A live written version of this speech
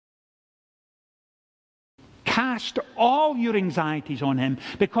Cast all your anxieties on him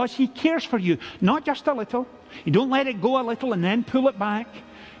because he cares for you, not just a little. You don't let it go a little and then pull it back.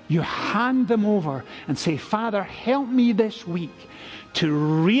 You hand them over and say, Father, help me this week to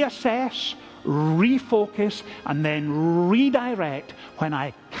reassess, refocus, and then redirect when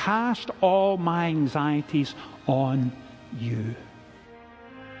I cast all my anxieties on you.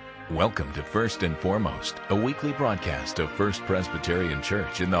 Welcome to First and Foremost, a weekly broadcast of First Presbyterian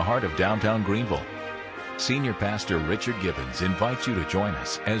Church in the heart of downtown Greenville. Senior Pastor Richard Gibbons invites you to join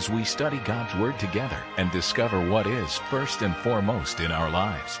us as we study God's Word together and discover what is first and foremost in our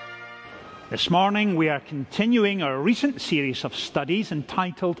lives. This morning we are continuing our recent series of studies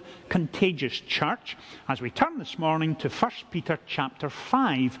entitled Contagious Church as we turn this morning to 1 Peter chapter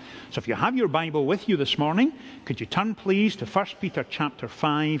 5. So if you have your Bible with you this morning, could you turn please to 1 Peter chapter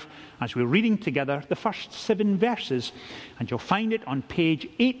 5 as we're reading together the first 7 verses, and you'll find it on page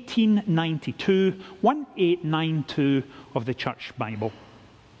 1892 of the Church Bible.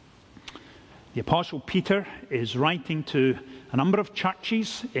 The Apostle Peter is writing to a number of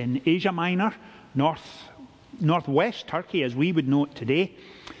churches in Asia Minor, northwest Turkey, as we would know it today.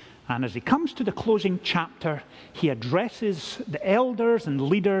 And as he comes to the closing chapter, he addresses the elders and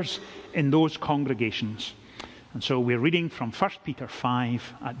leaders in those congregations. And so we're reading from 1 Peter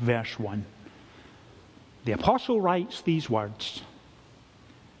 5 at verse 1. The Apostle writes these words,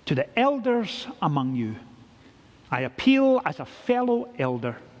 "To the elders among you, I appeal as a fellow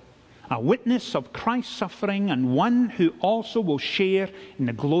elder, a witness of Christ's suffering and one who also will share in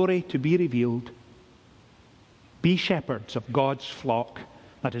the glory to be revealed. Be shepherds of God's flock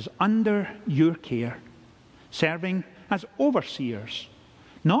that is under your care, serving as overseers,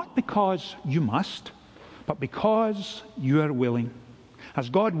 not because you must, but because you are willing, as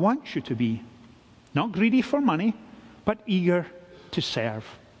God wants you to be, not greedy for money, but eager to serve,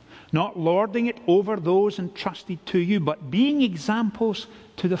 not lording it over those entrusted to you, but being examples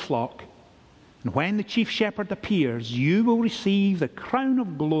to the flock. And when the chief shepherd appears, you will receive the crown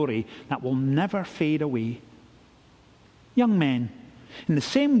of glory that will never fade away. Young men, in the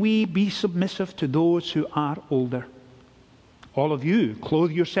same way be submissive to those who are older. All of you,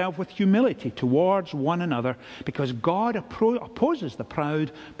 clothe yourself with humility towards one another, because God opposes the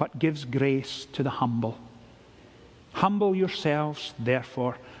proud, but gives grace to the humble. Humble yourselves,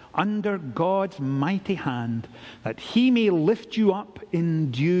 therefore, under God's mighty hand, that he may lift you up in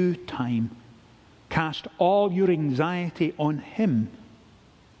due time. Cast all your anxiety on him,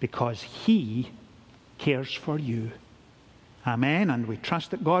 because he cares for you." Amen. And we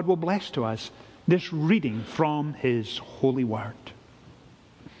trust that God will bless to us this reading from his holy word.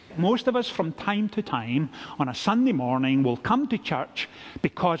 Most of us from time to time on a Sunday morning will come to church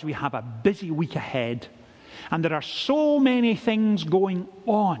because we have a busy week ahead. And there are so many things going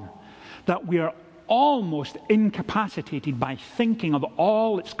on that we are almost incapacitated by thinking of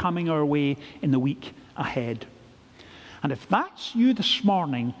all that's coming our way in the week ahead. And if that's you this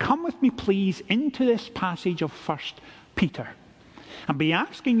morning, come with me please into this passage of 1 Peter and be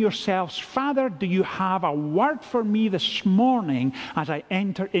asking yourselves, Father, do you have a word for me this morning as I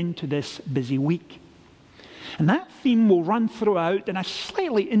enter into this busy week? And that theme will run throughout in a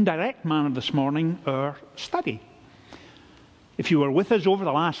slightly indirect manner this morning, our study. If you were with us over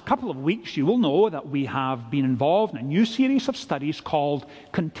the last couple of weeks, you will know that we have been involved in a new series of studies called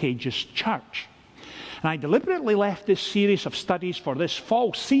Contagious Church. And I deliberately left this series of studies for this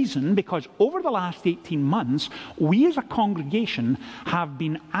fall season because over the last 18 months, we as a congregation have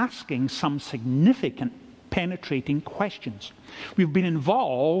been asking some significant penetrating questions. We've been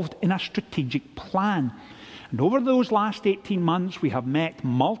involved in a strategic plan. And over those last 18 months, we have met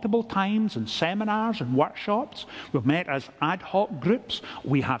multiple times in seminars and workshops. We've met as ad hoc groups.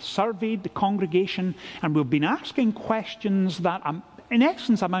 We have surveyed the congregation. And we've been asking questions that, in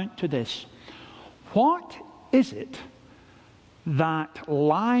essence, amount to this. What is it that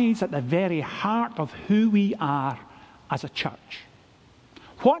lies at the very heart of who we are as a church?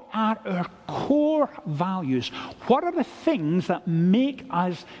 What are our core values? What are the things that make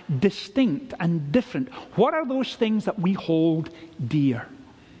us distinct and different? What are those things that we hold dear?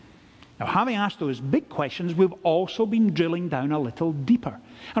 Now, having asked those big questions, we've also been drilling down a little deeper.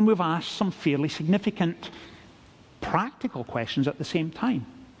 And we've asked some fairly significant practical questions at the same time.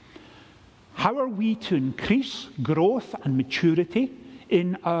 How are we to increase growth and maturity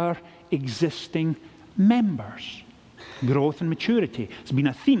in our existing members? Growth and maturity has been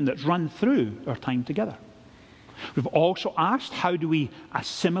a theme that's run through our time together. We've also asked, how do we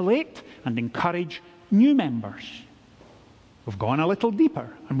assimilate and encourage new members? We've gone a little deeper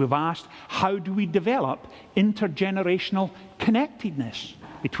and we've asked, how do we develop intergenerational connectedness?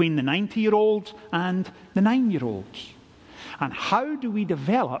 between the 90-year-olds and the 9-year-olds? And how do we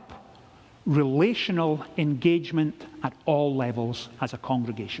develop relational engagement at all levels as a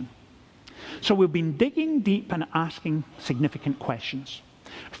congregation? So we've been digging deep and asking significant questions.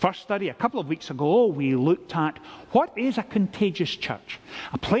 First study, a couple of weeks ago, we looked at what is a contagious church?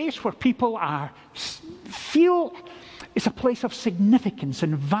 A place where people feel it's a place of significance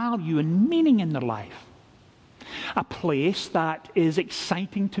and value and meaning in their life. A place that is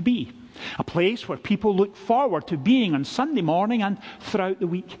exciting to be. A place where people look forward to being on Sunday morning and throughout the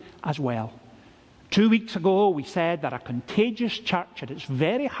week as well. 2 weeks ago, we said that a contagious church at its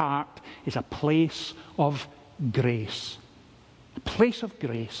very heart is a place of grace. A place of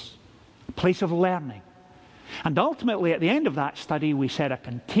grace. A place of learning. And ultimately, at the end of that study, we said a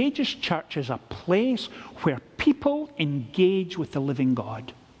contagious church is a place where people engage with the living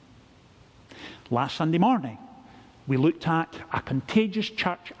God. Last Sunday morning, we looked at a contagious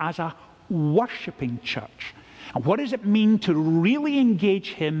church as a worshipping church. And what does it mean to really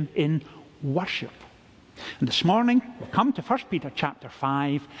engage Him in worship? And this morning, we'll come to 1 Peter chapter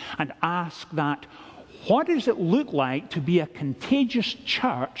 5 and ask that, what does it look like to be a contagious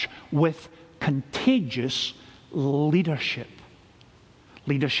church with contagious leadership?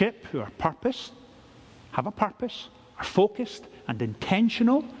 Leadership who are purposed, have a purpose, are focused and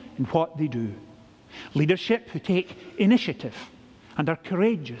intentional in what they do. Leadership who take initiative and are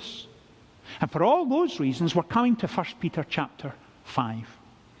courageous. And for all those reasons, we're coming to 1 Peter chapter 5.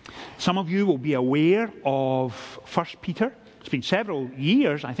 Some of you will be aware of 1 Peter. It's been several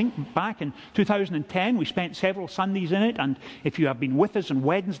years. I think back in 2010 we spent several Sundays in it, and if you have been with us on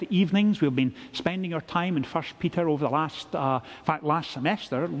Wednesday evenings, we've been spending our time in 1 Peter over the last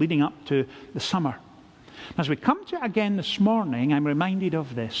semester leading up to the summer. As we come to it again this morning, I'm reminded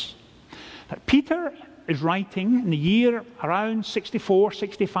of this, that Peter is writing in the year around 64,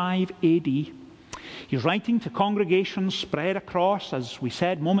 65 AD. He's writing to congregations spread across, as we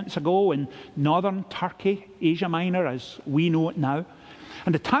said moments ago, in northern Turkey, Asia Minor, as we know it now.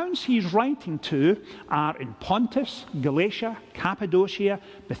 And the towns he's writing to are in Pontus, Galatia, Cappadocia,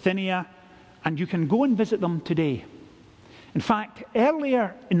 Bithynia, and you can go and visit them today. In fact,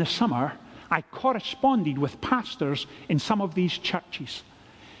 earlier in the summer, I corresponded with pastors in some of these churches.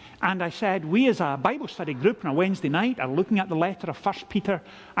 And I said, we as a Bible study group on a Wednesday night are looking at the letter of 1 Peter.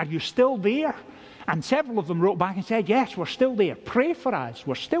 Are you still there? And several of them wrote back and said, yes, we're still there. Pray for us.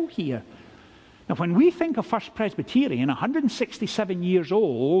 We're still here. Now, when we think of First Presbyterian, 167 years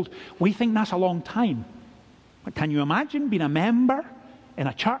old, we think that's a long time. But can you imagine being a member in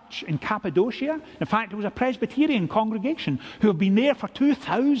a church in Cappadocia? In fact, it was a Presbyterian congregation who have been there for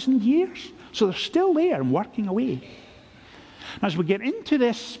 2,000 years. So they're still there and working away. As we get into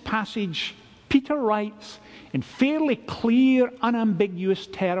this passage, Peter writes in fairly clear, unambiguous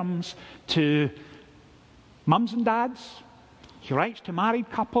terms to mums and dads. He writes to married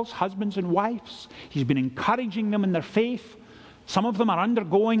couples, husbands and wives. He's been encouraging them in their faith. Some of them are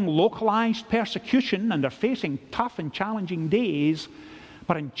undergoing localized persecution and are facing tough and challenging days.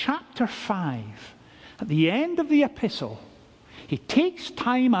 But in chapter 5, at the end of the epistle, he takes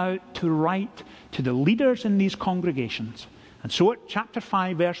time out to write to the leaders in these congregations. And so at chapter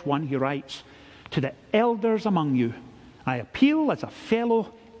 5, verse 1, he writes, to the elders among you, I appeal as a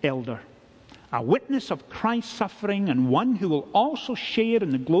fellow elder, a witness of Christ's suffering and one who will also share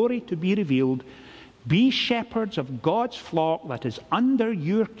in the glory to be revealed. Be shepherds of God's flock that is under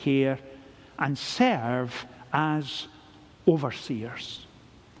your care and serve as overseers.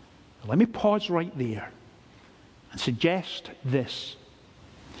 Let me pause right there and suggest this.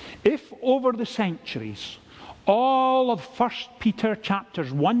 If over the centuries all of 1 Peter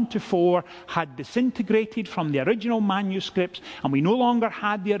chapters 1 to 4 had disintegrated from the original manuscripts, and we no longer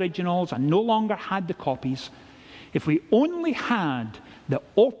had the originals and no longer had the copies, if we only had the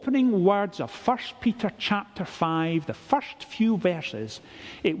opening words of 1 Peter chapter 5, the first few verses,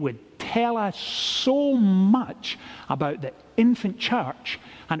 it would tell us so much about the infant church,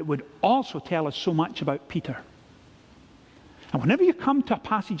 and it would also tell us so much about Peter. And whenever you come to a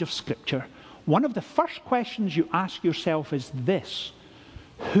passage of Scripture, one of the first questions you ask yourself is this: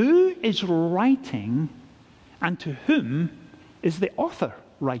 who is writing and to whom is the author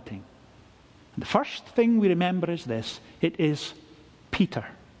writing? And the first thing we remember is this: it is Peter.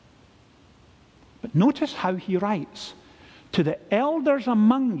 But notice how he writes. To the elders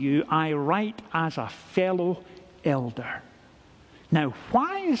among you I write as a fellow elder. Now,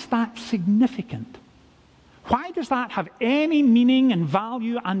 why is that significant? Why does that have any meaning and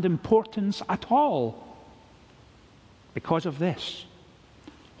value and importance at all? Because of this.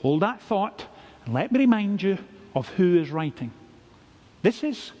 Hold that thought and let me remind you of who is writing. This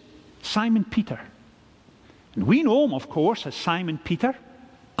is Simon Peter. And we know him, of course, as Simon Peter,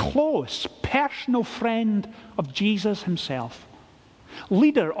 close, personal friend of Jesus himself,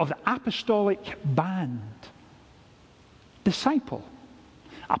 leader of the apostolic band, disciple,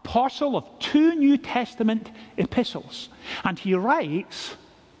 apostle of 2 New Testament epistles. And he writes,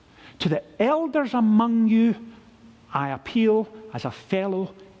 "To the elders among you, I appeal as a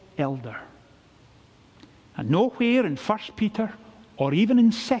fellow elder." And nowhere in 1 Peter or even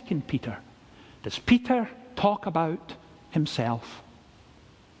in 2 Peter does Peter talk about himself.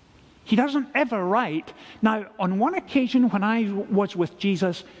 He doesn't ever write, "Now, on one occasion when I was with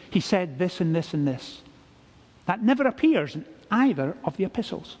Jesus, he said this and this and this." That never appears in either of the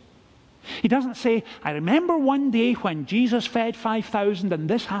epistles. He doesn't say, "I remember one day when Jesus fed 5,000 and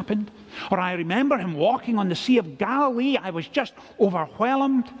this happened," or "I remember him walking on the Sea of Galilee, I was just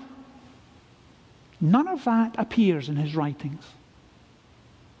overwhelmed." None of that appears in his writings.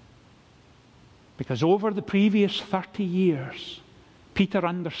 Because over the previous 30 years, Peter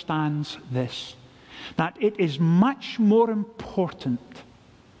understands this, that it is much more important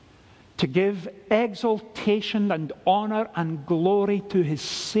to give exaltation and honor and glory to his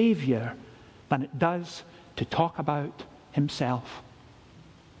Savior than it does to talk about himself.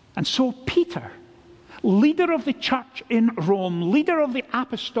 And so Peter, leader of the church in Rome, leader of the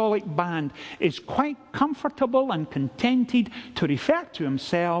apostolic band, is quite comfortable and contented to refer to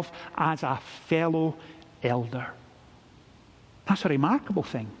himself as a fellow elder. That's a remarkable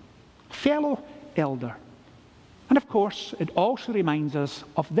thing. Fellow elder. And of course, it also reminds us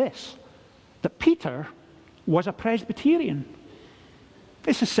of this, that Peter was a Presbyterian.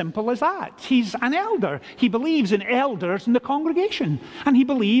 It's as simple as that. He's an elder. He believes in elders in the congregation. And he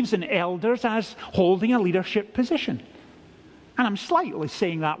believes in elders as holding a leadership position. And I'm slightly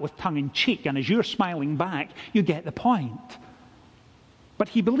saying that with tongue in cheek, and as you're smiling back, you get the point. But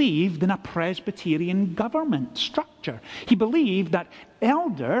he believed in a Presbyterian government structure. He believed that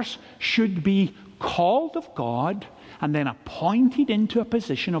elders should be called of God and then appointed into a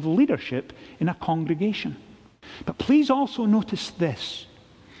position of leadership in a congregation. But please also notice this,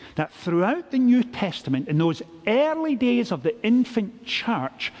 that throughout the New Testament, in those early days of the infant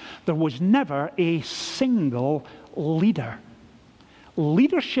church, there was never a single leader.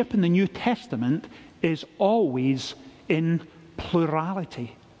 Leadership in the New Testament is always in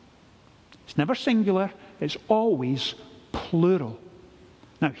plurality. It's never singular, it's always plural.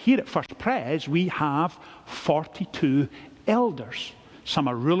 Now, here at First Pres, we have 42 elders. Some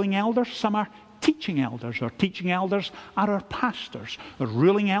are ruling elders, some are teaching elders. Our teaching elders are our pastors. The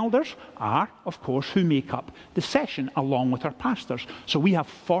ruling elders are, of course, who make up the session along with our pastors. So we have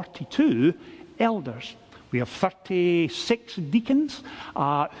 42 elders. We have 36 deacons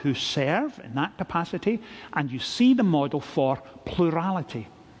who serve in that capacity, and you see the model for plurality.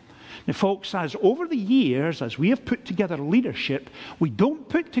 Now, folks, as over the years, as we have put together leadership, we don't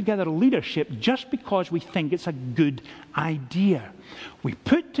put together leadership just because we think it's a good idea. We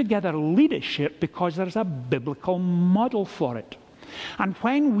put together leadership because there's a biblical model for it. And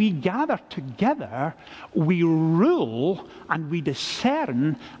when we gather together, we rule and we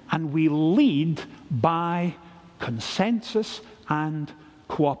discern and we lead by consensus and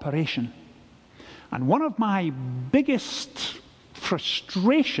cooperation. And one of my biggest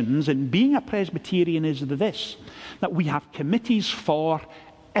frustrations in being a Presbyterian is this, that we have committees for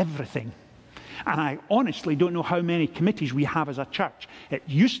everything. And I honestly don't know how many committees we have as a church. It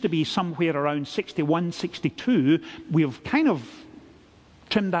used to be somewhere around 61, 62. We've kind of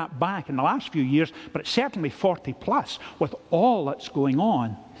trimmed that back in the last few years, but it's certainly 40 plus with all that's going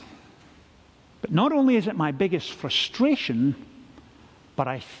on. But not only is it my biggest frustration, but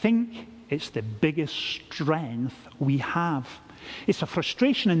I think it's the biggest strength we have. It's a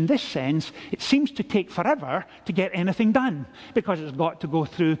frustration in this sense. It seems to take forever to get anything done because it's got to go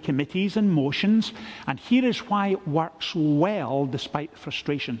through committees and motions. And here is why it works well despite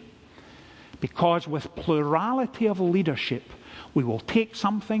frustration. Because with plurality of leadership, we will take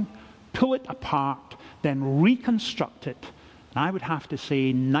something, pull it apart, then reconstruct it. And I would have to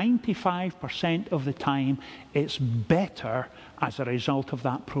say 95% of the time it's better as a result of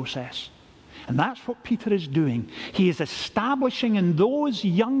that process. And that's what Peter is doing. He is establishing in those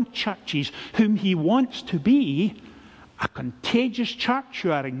young churches whom he wants to be a contagious church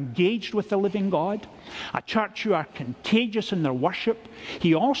who are engaged with the living God, a church who are contagious in their worship.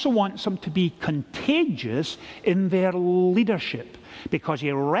 He also wants them to be contagious in their leadership, because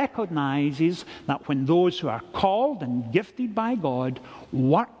he recognizes that when those who are called and gifted by God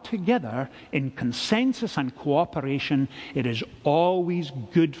work together in consensus and cooperation, it is always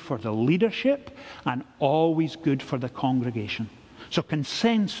good for the leadership and always good for the congregation. So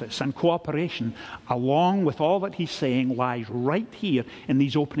consensus and cooperation, along with all that he's saying, lies right here in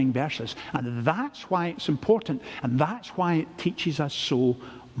these opening verses. And that's why it's important, and that's why it teaches us so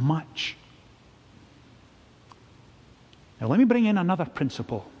much. Now let me bring in another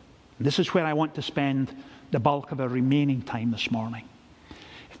principle. This is where I want to spend the bulk of our remaining time this morning.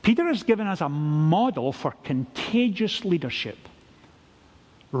 Peter has given us a model for contagious leadership.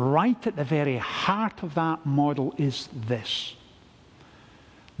 Right at the very heart of that model is this: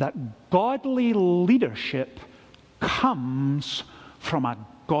 that godly leadership comes from a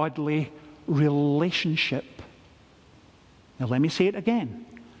godly relationship. Now let me say it again.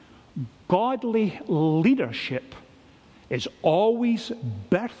 Godly leadership is always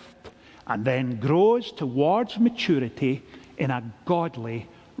birthed and then grows towards maturity in a godly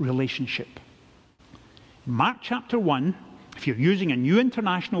relationship. In Mark chapter 1, if you're using a New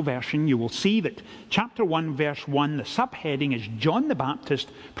International Version, you will see that chapter 1, verse 1, the subheading is John the Baptist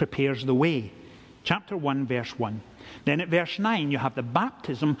prepares the way. Chapter 1, verse 1. Then at verse 9, you have the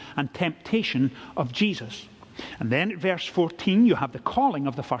baptism and temptation of Jesus. And then at verse 14, you have the calling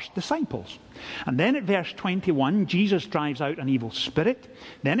of the first disciples. And then at verse 21, Jesus drives out an evil spirit.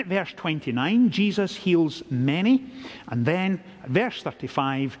 Then at verse 29, Jesus heals many. And then at verse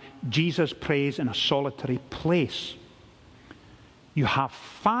 35, Jesus prays in a solitary place. You have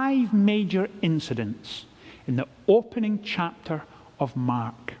 5 major incidents in the opening chapter of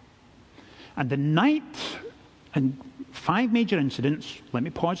Mark. And the night, and 5 major incidents, let me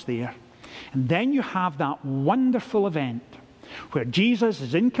pause there. And then you have that wonderful event where Jesus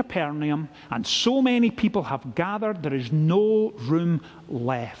is in Capernaum and so many people have gathered, there is no room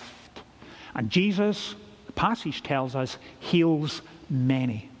left. And Jesus, the passage tells us, heals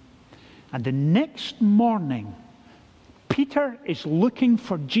many. And the next morning, Peter is looking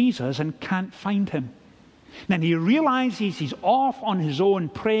for Jesus and can't find him. Then he realizes he's off on his own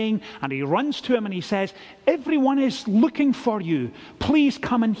praying, and he runs to him and he says, "Everyone is looking for you. Please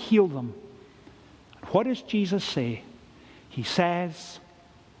come and heal them." What does Jesus say? He says,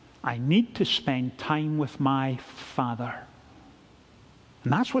 "I need to spend time with my Father."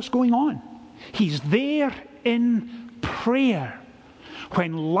 And that's what's going on. He's there in prayer.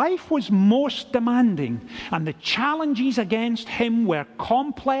 When life was most demanding and the challenges against him were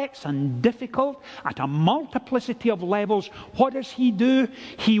complex and difficult at a multiplicity of levels, what does he do?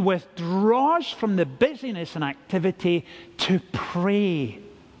 He withdraws from the busyness and activity to pray.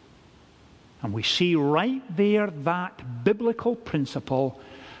 And we see right there that biblical principle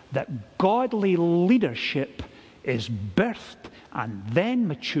that godly leadership is birthed and then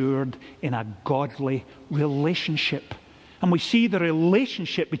matured in a godly relationship. And we see the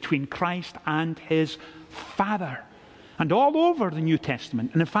relationship between Christ and his Father. And all over the New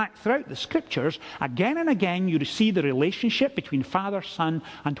Testament, and in fact throughout the Scriptures, again and again you see the relationship between Father, Son,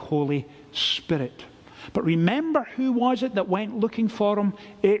 and Holy Spirit. But remember, who was it that went looking for him?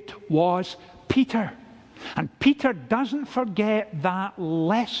 It was Peter. And Peter doesn't forget that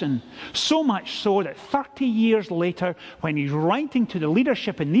lesson. So much so that 30 years later, when he's writing to the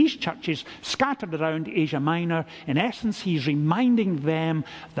leadership in these churches scattered around Asia Minor, in essence he's reminding them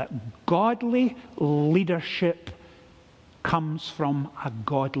that godly leadership comes from a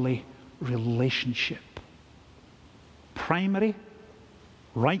godly relationship. Primary,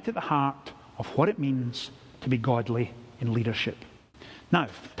 right at the heart of what it means to be godly in leadership. Now,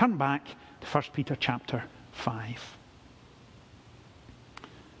 turn back to 1 Peter chapter 5.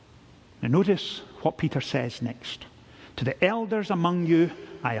 Now notice what Peter says next. "To the elders among you,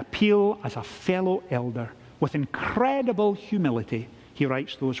 I appeal as a fellow elder. With incredible humility," he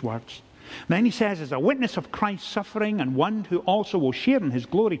writes those words. Then he says, "As a witness of Christ's suffering and one who also will share in his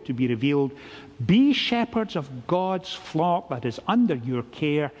glory to be revealed, be shepherds of God's flock that is under your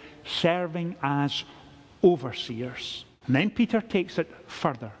care, serving as overseers." And then Peter takes it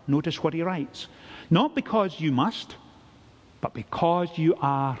further. Notice what he writes. "Not because you must, but because you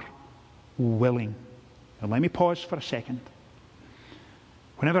are willing." Now let me pause for a second.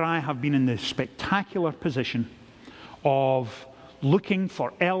 Whenever I have been in the spectacular position of looking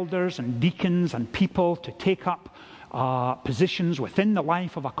for elders and deacons and people to take up positions within the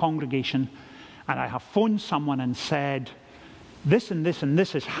life of a congregation, and I have phoned someone and said, "This and this and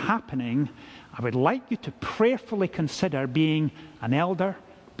this is happening. I would like you to prayerfully consider being an elder,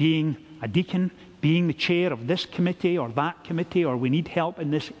 being a deacon, being the chair of this committee or that committee, or we need help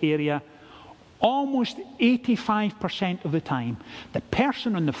in this area." Almost 85% of the time, the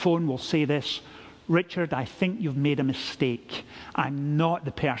person on the phone will say this: "Richard, I think you've made a mistake. I'm not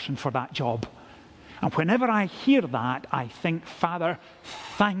the person for that job." And whenever I hear that, I think, "Father,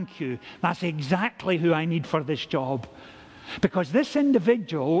 thank you. That's exactly who I need for this job." Because this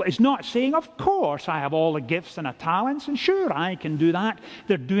individual is not saying, of course, I have all the gifts and the talents, and sure, I can do that.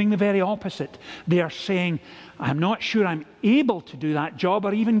 They're doing the very opposite. They are saying, I'm not sure I'm able to do that job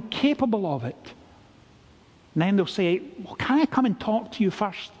or even capable of it. And then they'll say, well, can I come and talk to you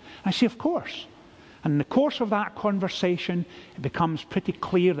first? And I say, of course. And in the course of that conversation, it becomes pretty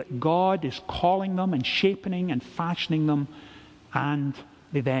clear that God is calling them and shaping and fashioning them, and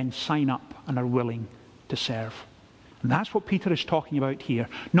they then sign up and are willing to serve. And that's what Peter is talking about here.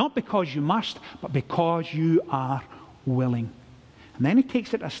 Not because you must, but because you are willing. And then he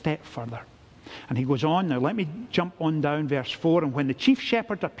takes it a step further. And he goes on, now let me jump on down, verse 4. And when the chief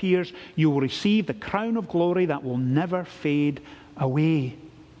shepherd appears, you will receive the crown of glory that will never fade away.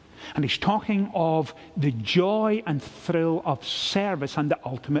 And he's talking of the joy and thrill of service and the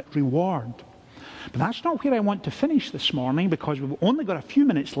ultimate reward. But that's not where I want to finish this morning, because we've only got a few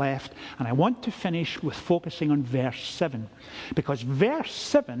minutes left, and I want to finish with focusing on verse 7. Because verse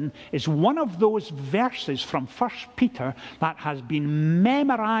 7 is one of those verses from 1 Peter that has been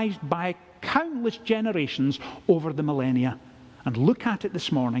memorized by countless generations over the millennia. And look at it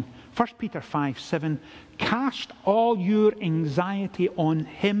this morning. 1 Peter 5:7, cast all your anxiety on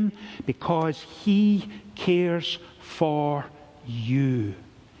him because he cares for you.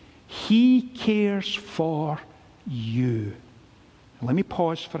 He cares for you. Let me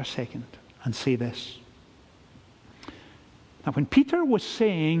pause for a second and say this. Now, when Peter was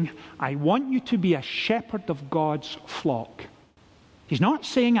saying, I want you to be a shepherd of God's flock, he's not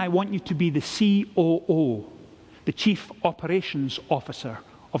saying, I want you to be the COO, the chief operations officer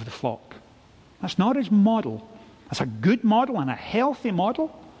of the flock. That's not his model. That's a good model and a healthy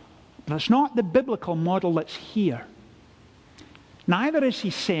model, but it's not the biblical model that's here. Neither is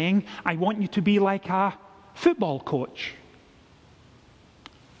he saying, I want you to be like a football coach,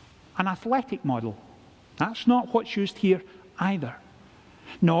 an athletic model. That's not what's used here either.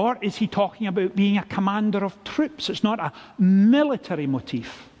 Nor is he talking about being a commander of troops. It's not a military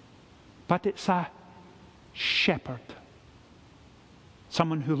motif, but it's a shepherd.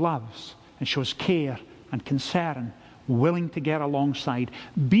 Someone who loves and shows care and concern, willing to get alongside.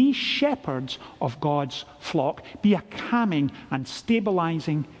 Be shepherds of God's flock. Be a calming and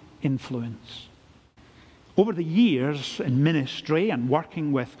stabilizing influence. Over the years in ministry and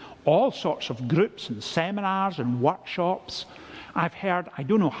working with all sorts of groups and seminars and workshops, I've heard I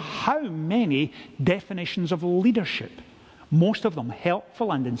don't know how many definitions of leadership. Most of them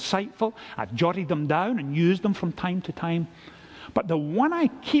helpful and insightful. I've jotted them down and used them from time to time. But the one I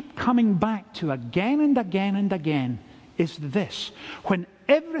keep coming back to again and again and again is this. When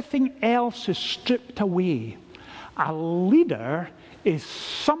everything else is stripped away, a leader is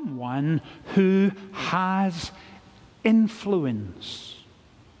someone who has influence.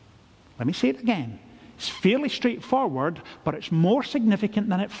 Let me say it again. It's fairly straightforward, but it's more significant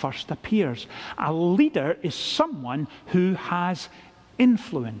than it first appears. A leader is someone who has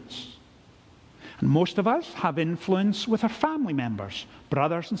influence. And most of us have influence with our family members,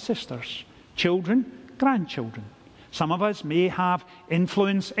 brothers and sisters, children, grandchildren. Some of us may have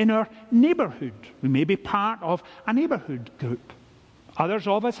influence in our neighborhood. We may be part of a neighborhood group. Others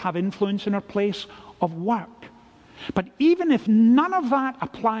of us have influence in our place of work. But even if none of that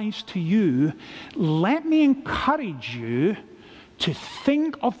applies to you, let me encourage you to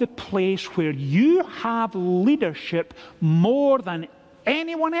think of the place where you have leadership more than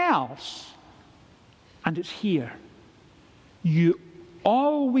anyone else. And it's here. You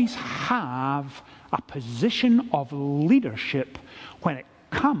always have a position of leadership when it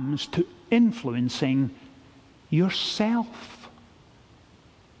comes to influencing yourself.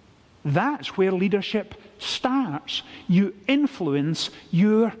 That's where leadership starts. You influence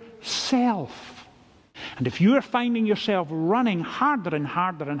yourself. And if you're finding yourself running harder and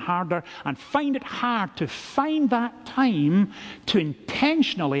harder and harder and find it hard to find that time to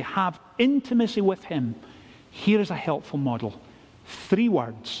intentionally have intimacy with Him, here is a helpful model. 3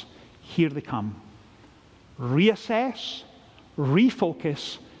 words. Here they come. Reassess,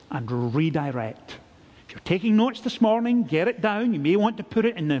 refocus, and redirect. If you're taking notes this morning, get it down. You may want to put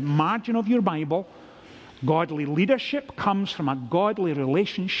it in the margin of your Bible. Godly leadership comes from a godly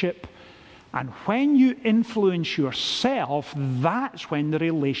relationship. And when you influence yourself, that's when the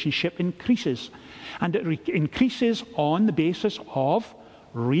relationship increases. And it increases on the basis of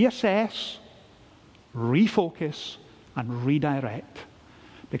reassess, refocus, and redirect.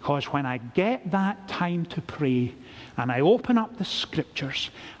 Because when I get that time to pray and I open up the Scriptures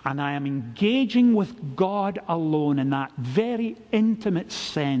and I am engaging with God alone in that very intimate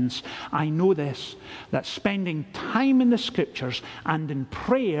sense, I know this, that spending time in the Scriptures and in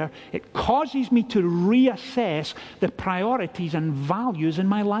prayer, it causes me to reassess the priorities and values in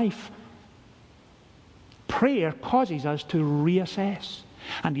my life. Prayer causes us to reassess.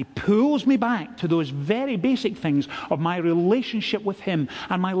 And He pulls me back to those very basic things of my relationship with Him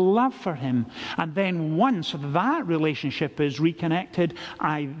and my love for Him. And then once that relationship is reconnected,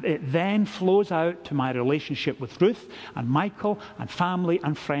 it then flows out to my relationship with Ruth and Michael and family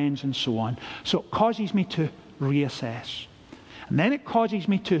and friends and so on. So it causes me to reassess. And then it causes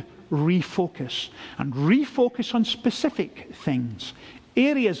me to refocus. And refocus on specific things.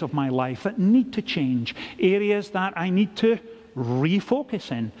 Areas of my life that need to change. Areas that I need to refocus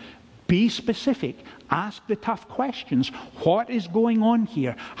in. Be specific. Ask the tough questions. What is going on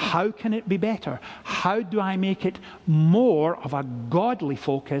here? How can it be better? How do I make it more of a godly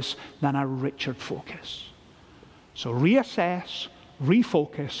focus than a Richard focus? So reassess,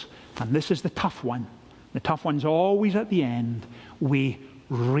 refocus, and this is the tough one. The tough one's always at the end. We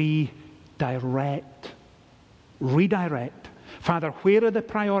redirect. Redirect. Father, where are the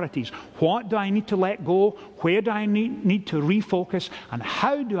priorities? What do I need to let go? Where do I need to refocus? And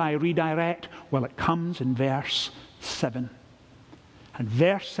how do I redirect? Well, it comes in verse 7. And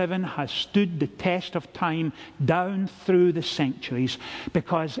verse 7 has stood the test of time down through the centuries,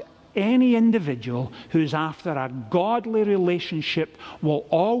 because any individual who's after a godly relationship will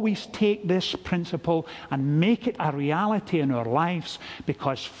always take this principle and make it a reality in our lives,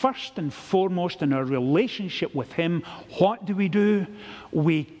 because first and foremost in our relationship with Him, what do?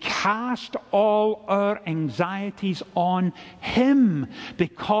 We cast all our anxieties on Him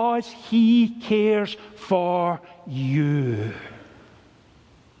because He cares for you.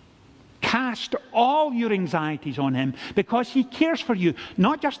 Cast all your anxieties on Him because He cares for you.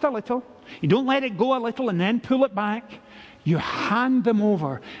 Not just a little. You don't let it go a little and then pull it back. You hand them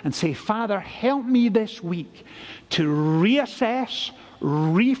over and say, Father, help me this week to reassess,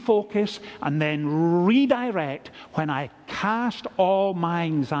 refocus, and then redirect when I cast all my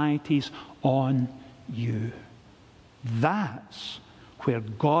anxieties on you. That's where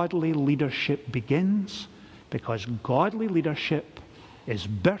godly leadership begins, because godly leadership is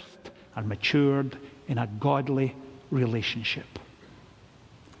birthed and matured in a godly relationship.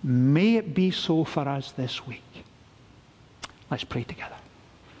 May it be so for us this week. Let's pray together.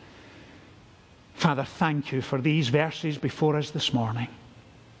 Father, thank you for these verses before us this morning.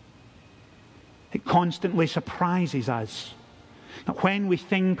 It constantly surprises us that when we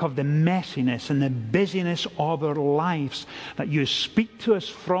think of the messiness and the busyness of our lives, that you speak to us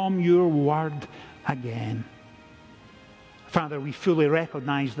from your word again. Father, we fully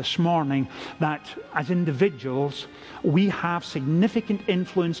recognize this morning that as individuals, we have significant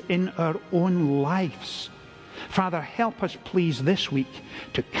influence in our own lives. Father, help us please this week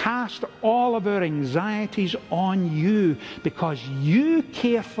to cast all of our anxieties on you because you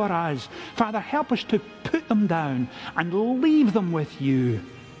care for us. Father, help us to put them down and leave them with you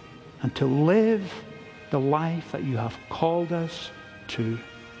and to live the life that you have called us to.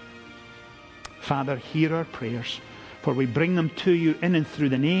 Father, hear our prayers, for we bring them to you in and through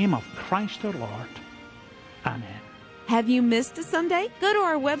the name of Christ our Lord. Amen. Have you missed a Sunday? Go to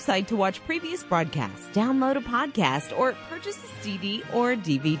our website to watch previous broadcasts, download a podcast, or purchase a CD or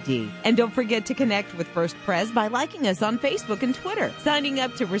DVD. And don't forget to connect with First Pres by liking us on Facebook and Twitter, signing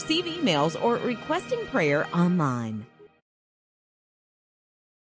up to receive emails, or requesting prayer online.